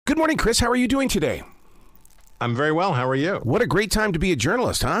Good morning, Chris. How are you doing today? I'm very well. How are you? What a great time to be a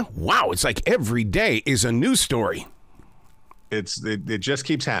journalist, huh? Wow, it's like every day is a news story. It just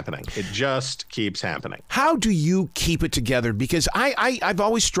keeps happening. It just keeps happening. How do you keep it together? Because I've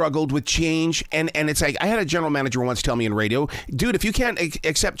always struggled with change, and it's like I had a general manager once tell me in radio, dude, if you can't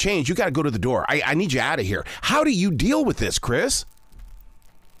accept change, you got to go to the door. I need you out of here. How do you deal with this, Chris?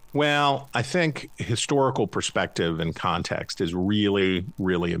 Well, I think historical perspective and context is really,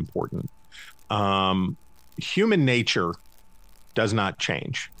 really important. Human nature does not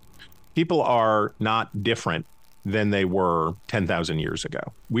change. People are not different than they were 10,000 years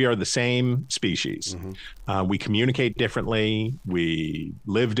ago. We are the same species. Mm-hmm. We communicate differently. We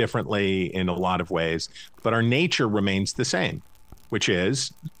live differently in a lot of ways, but our nature remains the same, which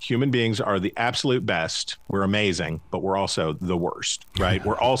is human beings are the absolute best. We're amazing, but we're also the worst, right?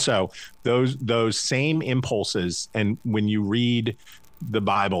 We're also those same impulses. And when you read the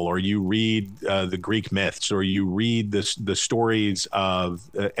Bible, or you read the Greek myths, or you read the stories of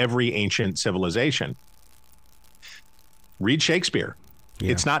every ancient civilization, read Shakespeare.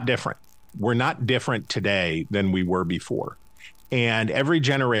 Yeah. It's not different. We're not different today than we were before. And every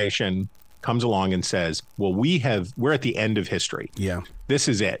generation comes along and says, well, we're at the end of history. Yeah. This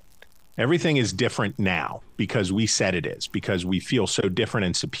is it. Everything is different now because we said it is, because we feel so different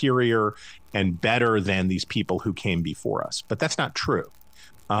and superior and better than these people who came before us. But that's not true.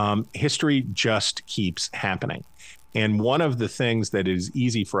 History just keeps happening. And one of the things that is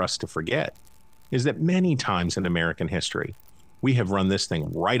easy for us to forget is that many times in American history, we have run this thing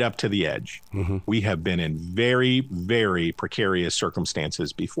right up to the edge. Mm-hmm. We have been in very, very precarious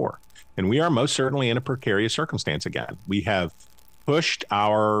circumstances before. And we are most certainly in a precarious circumstance again. We have pushed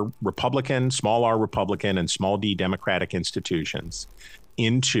our Republican, small r Republican, and small d Democratic institutions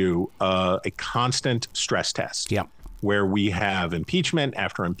into a constant stress test. Yeah. Where we have impeachment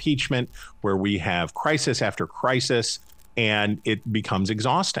after impeachment, where we have crisis after crisis, and it becomes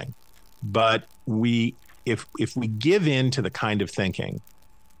exhausting. But if we give in to the kind of thinking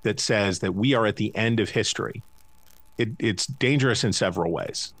that says that we are at the end of history, it's dangerous in several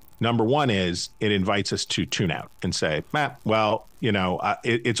ways. Number one is it invites us to tune out and say, well,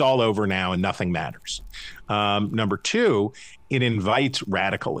 it's all over now and nothing matters. Number two, it invites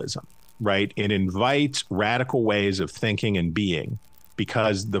radicalism, right? It invites radical ways of thinking and being,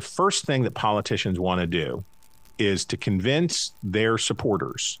 because the first thing that politicians want to do is to convince their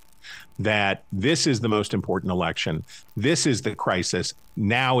supporters that this is the most important election. This is the crisis.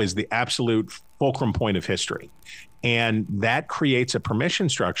 Now is the absolute fulcrum point of history. And that creates a permission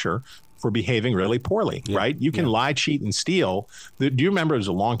structure for behaving really poorly, right? You can lie, cheat, and steal. Do you remember, it was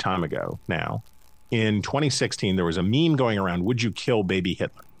a long time ago now, in 2016, there was a meme going around, would you kill baby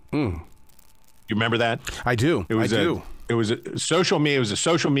Hitler? You remember that? I do. It was a social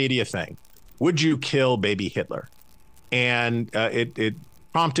media thing. Would you kill baby Hitler? And it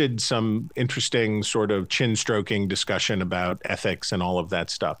prompted some interesting sort of chin stroking discussion about ethics and all of that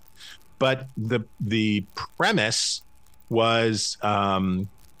stuff. But the premise was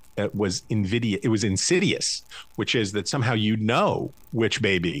insidious, which is that somehow which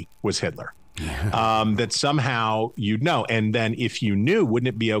baby was Hitler. That somehow you'd know. And then if you knew, wouldn't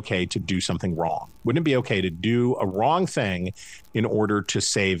it be okay to do something wrong? Wouldn't it be okay to do a wrong thing in order to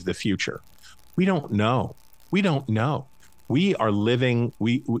save the future? We don't know. We don't know. We are living,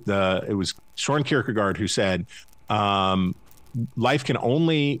 it was Soren Kierkegaard who said, life can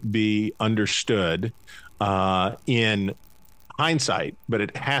only be understood in hindsight, but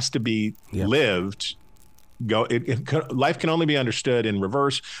it has to be lived. Life can only be understood in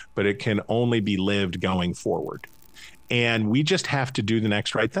reverse, but it can only be lived going forward. And we just have to do the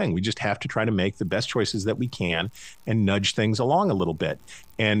next right thing. We just have to try to make the best choices that we can and nudge things along a little bit.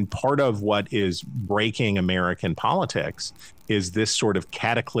 And part of what is breaking American politics is this sort of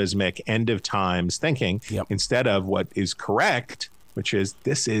cataclysmic end of times thinking instead of what is correct, which is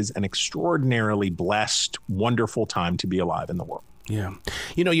this is an extraordinarily blessed, wonderful time to be alive in the world. Yeah.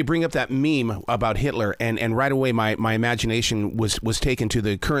 You bring up that meme about Hitler, and right away my imagination was taken to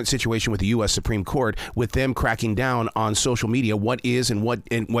the current situation with the U.S. Supreme Court, with them cracking down on social media, what is and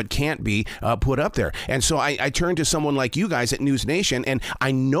what can't be put up there. And so I turned to someone like you guys at News Nation, and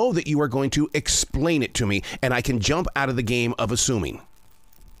I know that you are going to explain it to me, and I can jump out of the game of assuming.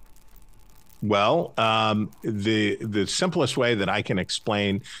 Well, the simplest way that I can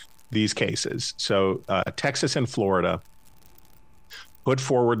explain these cases, so Texas and Florida put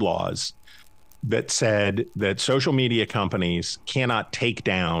forward laws that said that social media companies cannot take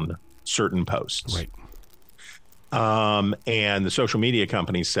down certain posts. Right. And the social media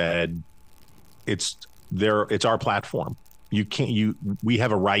company said, it's our platform. we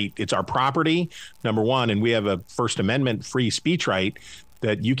have a right. It's our property, number one, and we have a First Amendment free speech right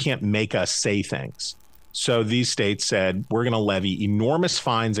that you can't make us say things. So these states said, we're going to levy enormous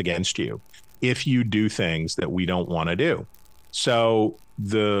fines against you if you do things that we don't want to do. So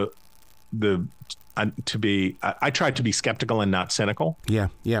I tried to be skeptical and not cynical. Yeah.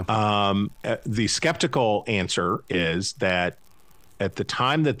 The skeptical answer is that at the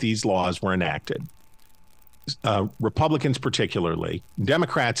time that these laws were enacted, Republicans particularly,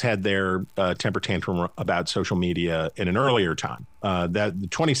 Democrats had their temper tantrum about social media in an earlier time. That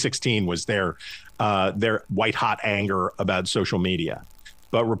 2016 was their white hot anger about social media.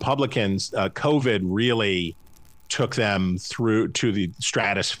 But Republicans, COVID really took them through to the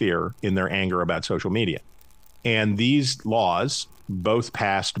stratosphere in their anger about social media. And these laws, both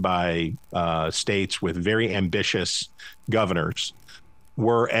passed by states with very ambitious governors,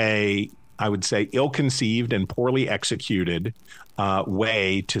 were I would say, ill-conceived and poorly executed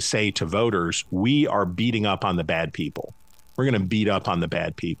way to say to voters, we are beating up on the bad people. We're going to beat up on the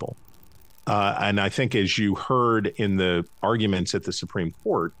bad people. And I think, as you heard in the arguments at the Supreme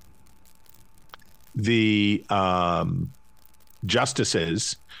Court, the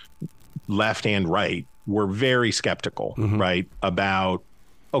justices, left and right, were very skeptical, right, about,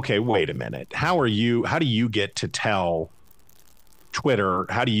 okay, wait a minute. How do you get to tell Twitter,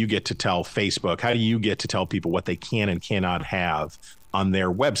 how do you get to tell Facebook, how do you get to tell people what they can and cannot have on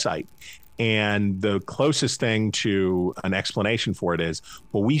their website? And the closest thing to an explanation for it is,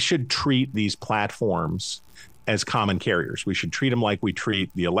 well, we should treat these platforms as common carriers. We should treat them like we treat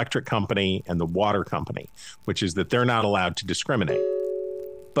the electric company and the water company, which is that they're not allowed to discriminate.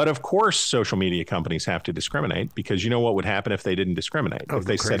 But of course, social media companies have to discriminate, because you know what would happen if they didn't discriminate? If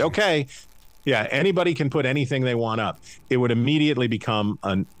they said, okay, yeah, anybody can put anything they want up, it would immediately become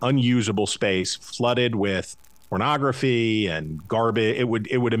an unusable space flooded with pornography and garbage.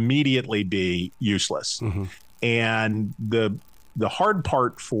 It would immediately be useless. And the hard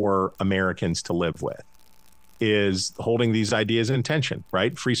part for Americans to live with is holding these ideas in tension,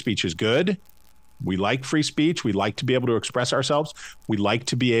 right? Free speech is good. We like free speech. We like to be able to express ourselves. We like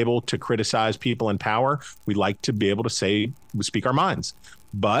to be able to criticize people in power. We like to be able to speak our minds.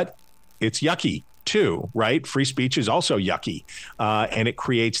 But it's yucky too, right? Free speech is also yucky, and it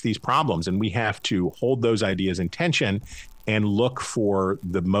creates these problems. And we have to hold those ideas in tension and look for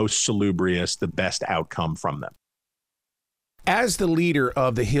the most salubrious, the best outcome from them. As the leader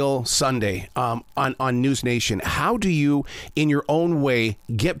of the Hill Sunday on News Nation, how do you, in your own way,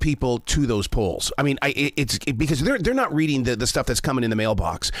 get people to those polls? I mean, it's because they're not reading the stuff that's coming in the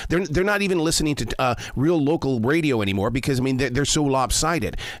mailbox. They're not even listening to real local radio anymore, because I mean they're so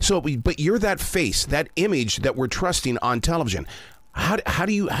lopsided. So, but you're that face, that image that we're trusting on television. How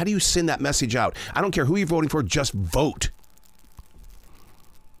do you send that message out? I don't care who you're voting for, just vote.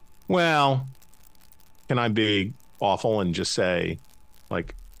 Well, can I be awful and just say,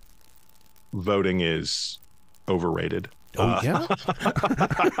 like, voting is overrated? Oh, yeah.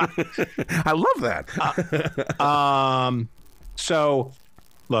 I love that. So,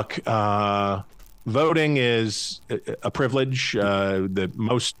 look, voting is a privilege that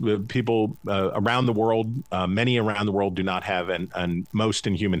most people around the world, many around the world, do not have, and most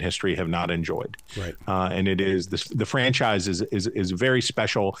in human history have not enjoyed. Right. And it is the franchise is very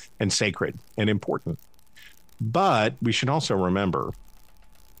special and sacred and important. But we should also remember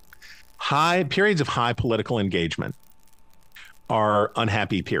periods of high political engagement are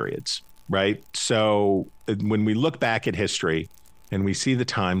unhappy periods, right? So when we look back at history and we see the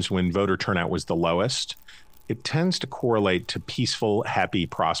times when voter turnout was the lowest, it tends to correlate to peaceful, happy,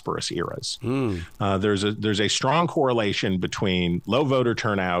 prosperous eras. There's a strong correlation between low voter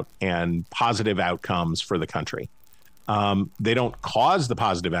turnout and positive outcomes for the country. They don't cause the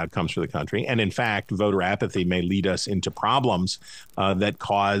positive outcomes for the country. And in fact, voter apathy may lead us into problems that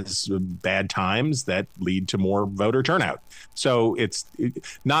cause bad times that lead to more voter turnout. So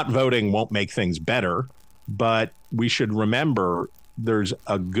not voting won't make things better, but we should remember there's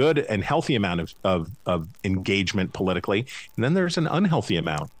a good and healthy amount of engagement politically, and then there's an unhealthy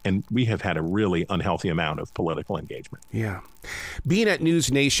amount. And we have had a really unhealthy amount of political engagement. Yeah. Being at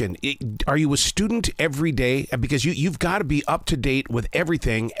News Nation, are you a student every day? Because you've got to be up to date with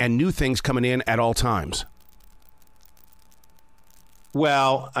everything and new things coming in at all times.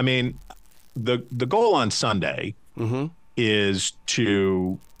 Well, I mean, the goal on Sunday is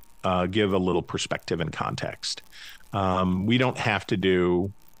to give a little perspective and context. We don't have to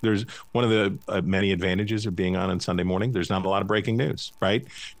do. There's one of the many advantages of being on Sunday morning. There's not a lot of breaking news, right?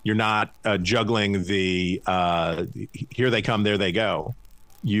 You're not juggling the here they come, there they go.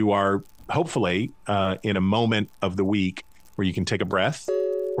 You are hopefully in a moment of the week where you can take a breath,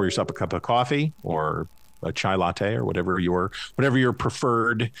 pour yourself a cup of coffee or a chai latte or whatever your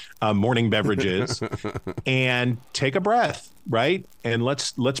preferred morning beverage is, and take a breath, right? And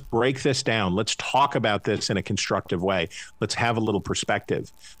let's break this down. Let's talk about this in a constructive way. Let's have a little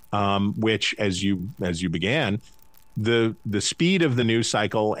perspective, which, as you began, the speed of the news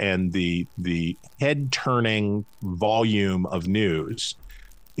cycle and the head turning volume of news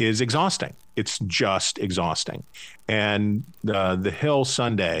is exhausting. It's just exhausting. And the Hill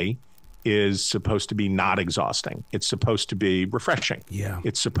Sunday is supposed to be not exhausting. It's supposed to be refreshing. Yeah.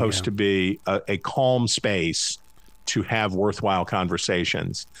 It's supposed to be a calm space to have worthwhile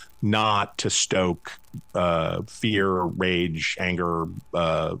conversations, not to stoke fear, rage, anger,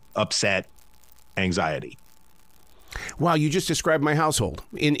 upset, anxiety. Wow, you just described my household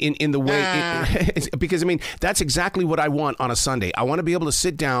in the way, because I mean, that's exactly what I want on a Sunday. I want to be able to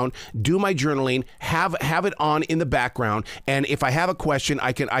sit down, do my journaling, have it on in the background, and if I have a question,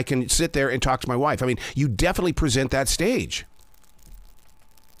 I can sit there and talk to my wife. I mean, you definitely present that stage.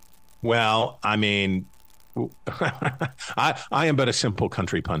 Well, I mean, I am but a simple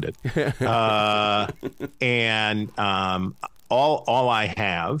country pundit, and all I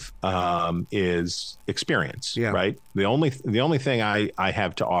have is experience, right? The only thing I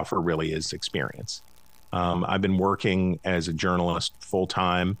have to offer really is experience. I've been working as a journalist full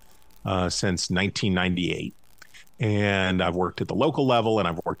time since 1998. And I've worked at the local level, and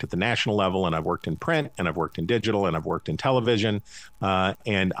I've worked at the national level, and I've worked in print, and I've worked in digital, and I've worked in television.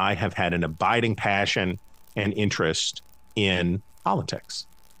 And I have had an abiding passion and interest in politics.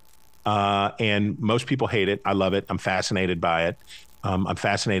 And most people hate it. I love it. I'm fascinated by it. I'm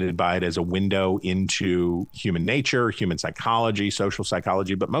fascinated by it as a window into human nature, human psychology, social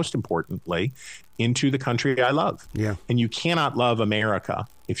psychology, but most importantly, into the country I love. Yeah. And you cannot love America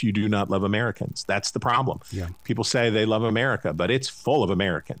if you do not love Americans. That's the problem. Yeah. People say they love America, but it's full of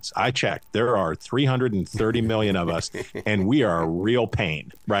Americans. I checked. There are 330 million of us, and we are a real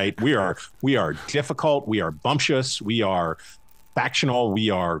pain, right? We are difficult. We are bumptious. We are factional.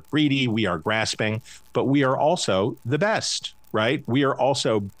 We are greedy. We are grasping, but we are also the best, right? We are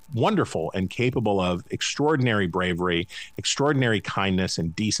also wonderful and capable of extraordinary bravery, extraordinary kindness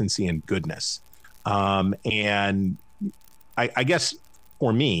and decency and goodness. And I guess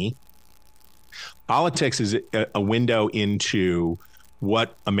for me, politics is a window into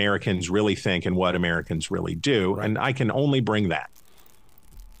what Americans really think and what Americans really do. Right. And I can only bring that.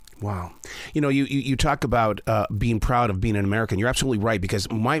 Wow. You know, you talk about being proud of being an American. You're absolutely right, because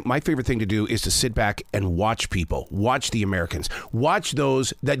my favorite thing to do is to sit back and watch people, watch the Americans, watch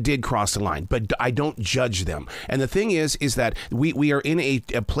those that did cross the line, but I don't judge them. And the thing is that we are in a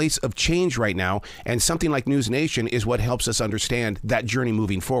place of change right now, and something like News Nation is what helps us understand that journey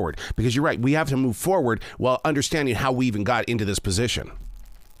moving forward. Because you're right, we have to move forward while understanding how we even got into this position.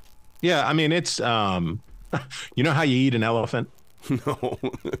 Yeah, I mean, it's, you know how you eat an elephant? No.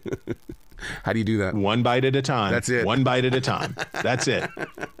 How do you do that? One bite at a time. That's it. One bite at a time. That's it.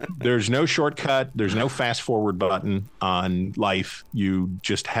 There's no shortcut. There's no fast forward button on life. You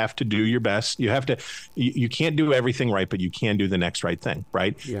just have to do your best. You have to, you can't do everything right, but you can do the next right thing,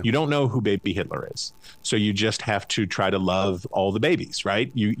 right? Yeah. You don't know who baby Hitler is. So you just have to try to love all the babies,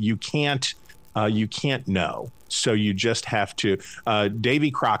 right? You can't know. So you just have to, Davy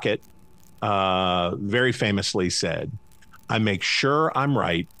Crockett very famously said, I make sure I'm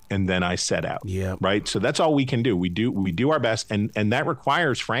right, and then I set out. Yeah. Right. So that's all we can do. We do our best. And that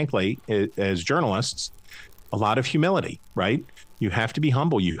requires, frankly, as journalists, a lot of humility. Right. You have to be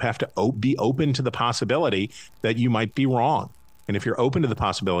humble. You have to be open to the possibility that you might be wrong. And if you're open to the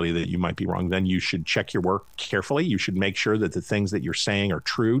possibility that you might be wrong, then you should check your work carefully. You should make sure that the things that you're saying are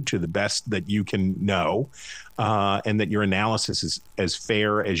true to the best that you can know, and that your analysis is as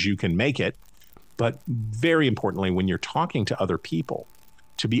fair as you can make it. But very importantly, when you're talking to other people,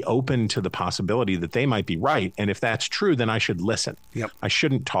 to be open to the possibility that they might be right. And if that's true, then I should listen. Yep. I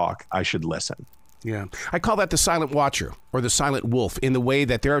shouldn't talk. I should listen. Yeah. I call that the silent watcher, or the silent wolf, in the way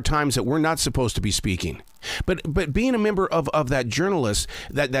that there are times that we're not supposed to be speaking. But being a member of that journalist,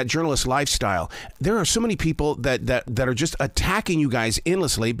 that journalist lifestyle, there are so many people that are just attacking you guys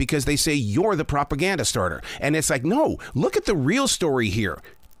endlessly because they say you're the propaganda starter. And it's like, no, look at the real story here.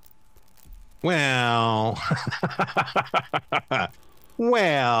 Well,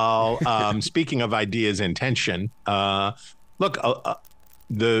 speaking of ideas in tension, look,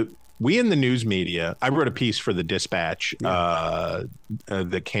 we in the news media, I wrote a piece for the Dispatch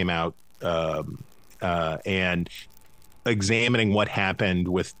that came out and examining what happened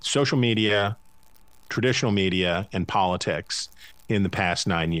with social media, traditional media, and politics in the past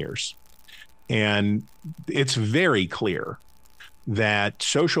 9 years. And it's very clear that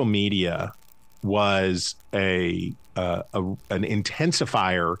social media was an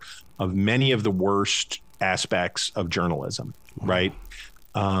intensifier of many of the worst aspects of journalism, right?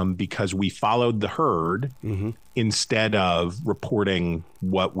 Because we followed the herd instead of reporting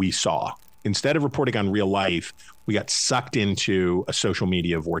what we saw. Instead of reporting on real life, we got sucked into a social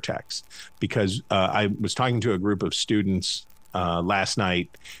media vortex. Because I was talking to a group of students last night,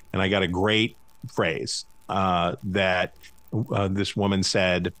 and I got a great phrase that this woman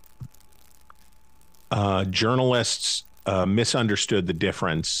said, journalists misunderstood the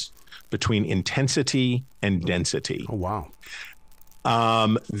difference between intensity and density. Oh, wow.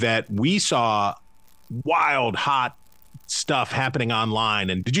 That we saw wild, hot stuff happening online.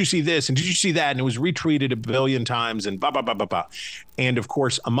 And did you see this? And did you see that? And it was retweeted a billion times and blah, blah, blah, blah, blah. And of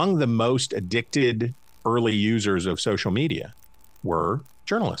course, among the most addicted early users of social media were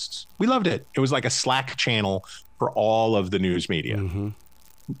journalists. We loved it. It was like a Slack channel for all of the news media.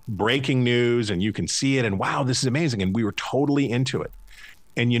 Breaking news, and you can see it. And wow, this is amazing. And we were totally into it.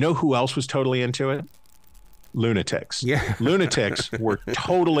 And you know who else was totally into it? Lunatics. Yeah. Lunatics were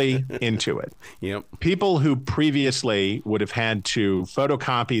totally into it. Yep. People who previously would have had to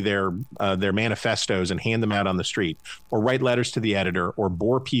photocopy their manifestos and hand them out on the street, or write letters to the editor, or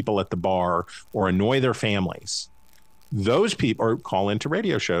bore people at the bar, or annoy their families. Those people, or call into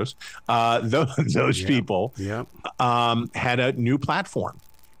radio shows, those people had a new platform.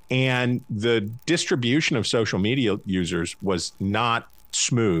 And the distribution of social media users was not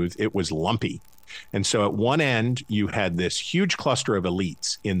smooth. It was lumpy. And so at one end, you had this huge cluster of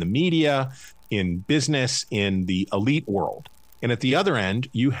elites in the media, in business, in the elite world. And at the other end,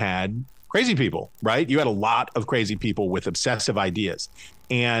 you had crazy people, right? You had a lot of crazy people with obsessive ideas.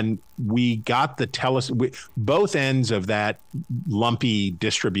 And we got both ends of that lumpy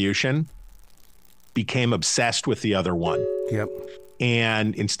distribution became obsessed with the other one. Yep.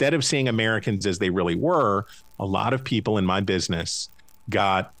 And instead of seeing Americans as they really were, a lot of people in my business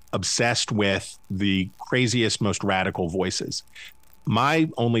got obsessed with the craziest, most radical voices. My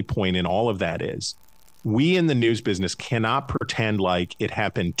only point in all of that is we in the news business cannot pretend like it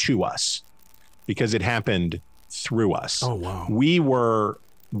happened to us, because it happened through us. Oh, wow. We were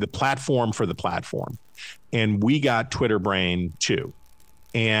the platform for the platform, and we got Twitter brain too.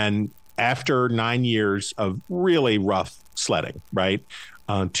 And after 9 years of really rough sledding, right?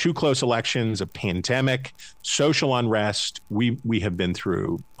 2 close elections, a pandemic, social unrest. We have been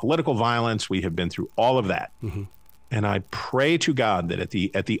through political violence. We have been through all of that. And I pray to God that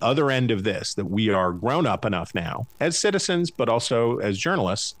at the other end of this, that we are grown up enough now as citizens, but also as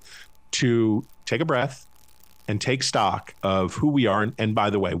journalists, to take a breath and take stock of who we are. And by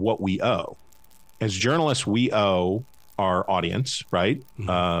the way, what we owe. As journalists, we owe our audience, right?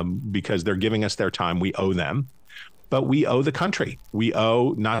 Because they're giving us their time. We owe them. But we owe the country. We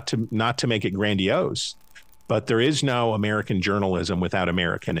owe not to make it grandiose, but there is no American journalism without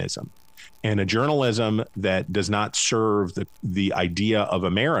Americanism. And a journalism that does not serve the idea of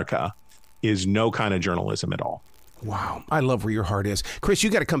America is no kind of journalism at all. Wow. I love where your heart is. Chris, you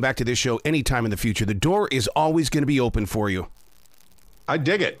got to come back to this show anytime in the future. The door is always going to be open for you. I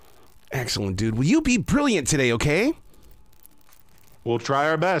dig it. Excellent, dude. Will you be brilliant today, okay? We'll try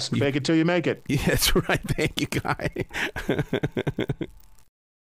our best. Fake it till you make it. Yeah, that's right. Thank you, Guy.